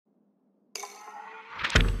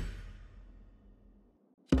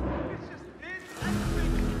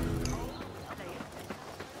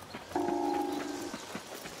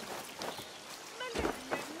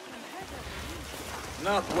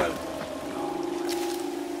not well.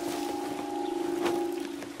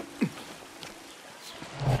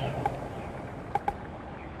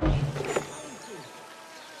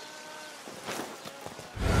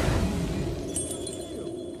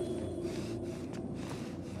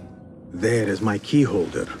 There is my key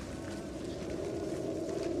holder.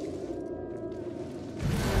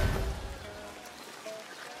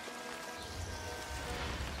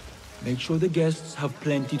 Make sure the guests have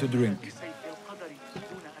plenty to drink.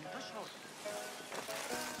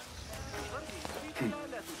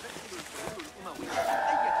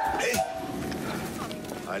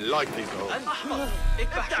 I like these hoes.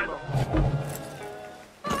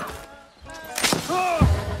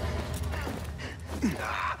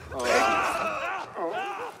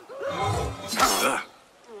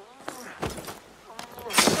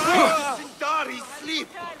 Sindari, sleep!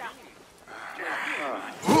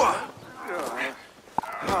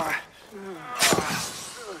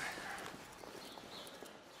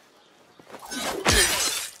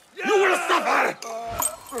 You will suffer!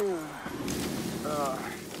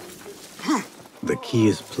 The key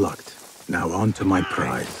is plucked. Now on to my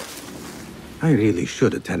prize. I really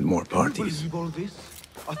should attend more parties. Believe all this?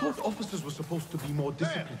 I thought officers were supposed to be more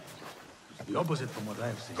disciplined. It's the opposite from what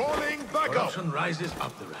I've seen. Calling backup! Corruption rises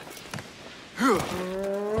up the ranks.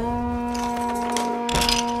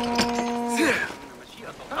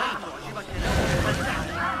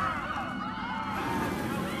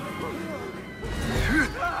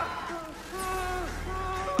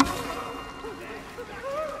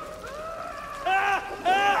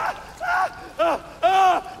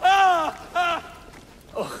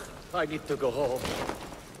 I need to go home.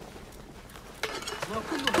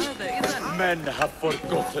 Men have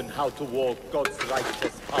forgotten how to walk God's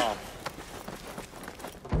righteous path.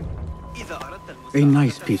 A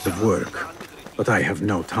nice piece of work, but I have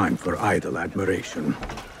no time for idle admiration.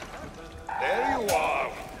 There you are!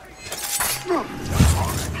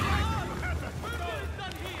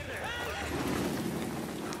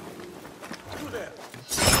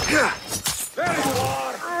 There you are!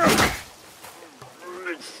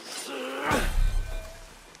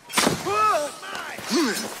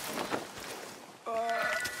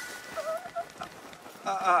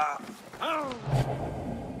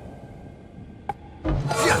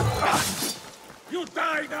 You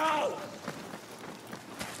die now!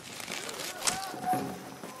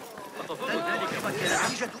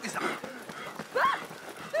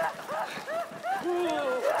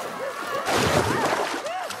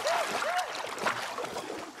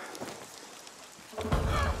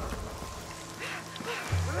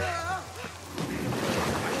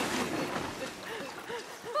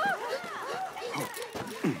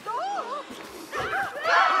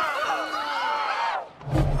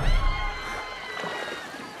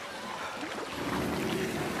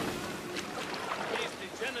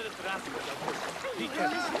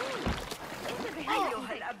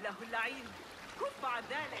 أيها الأبله اللعين كف عن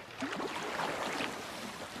ذلك.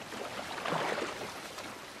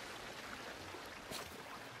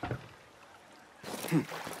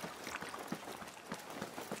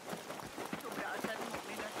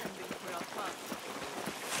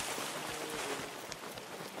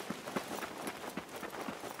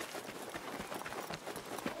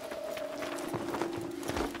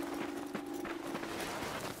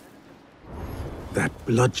 That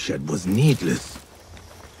bloodshed was needless.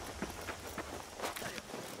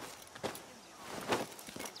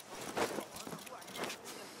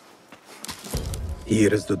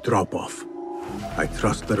 Here is the drop-off. I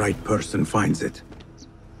trust the right person finds it.